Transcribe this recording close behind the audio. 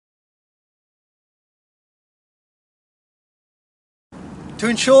To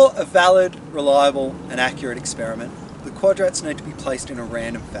ensure a valid, reliable and accurate experiment, the quadrats need to be placed in a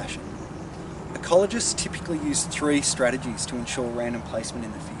random fashion. Ecologists typically use three strategies to ensure random placement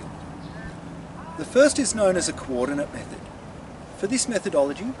in the field. The first is known as a coordinate method. For this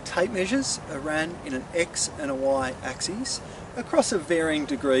methodology, tape measures are ran in an X and a Y axes across a varying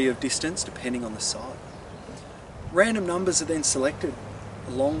degree of distance depending on the site. Random numbers are then selected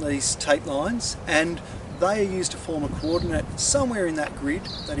along these tape lines and they are used to form a coordinate somewhere in that grid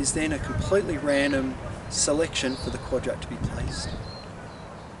that is then a completely random selection for the quadrat to be placed.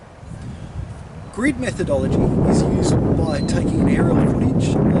 Grid methodology is used by taking an aerial footage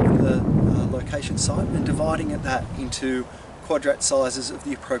of the location site and dividing that into quadrat sizes of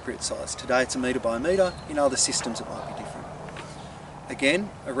the appropriate size. Today it's a metre by a metre, in other systems it might be different.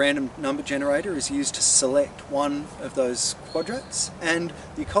 Again, a random number generator is used to select one of those quadrats and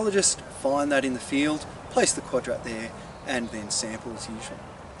the ecologists find that in the field, place the quadrat there and then sample as usual.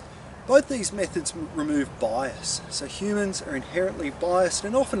 Both these methods remove bias, so humans are inherently biased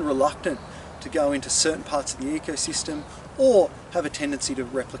and often reluctant to go into certain parts of the ecosystem or have a tendency to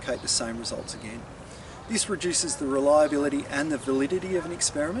replicate the same results again. This reduces the reliability and the validity of an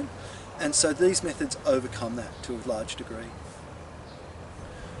experiment, and so these methods overcome that to a large degree.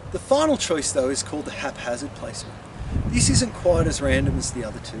 The final choice though is called the haphazard placement. This isn't quite as random as the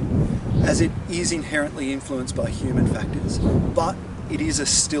other two, as it is inherently influenced by human factors, but it is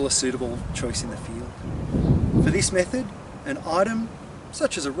still a suitable choice in the field. For this method, an item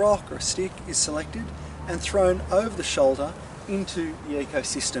such as a rock or a stick is selected and thrown over the shoulder into the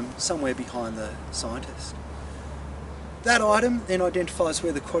ecosystem somewhere behind the scientist. That item then identifies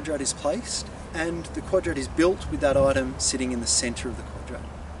where the quadrat is placed and the quadrat is built with that item sitting in the centre of the quadrat.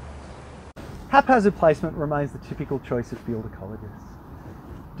 Haphazard placement remains the typical choice of field ecologists.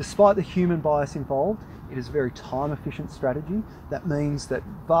 Despite the human bias involved, it is a very time-efficient strategy that means that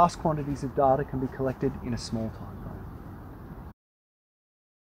vast quantities of data can be collected in a small time.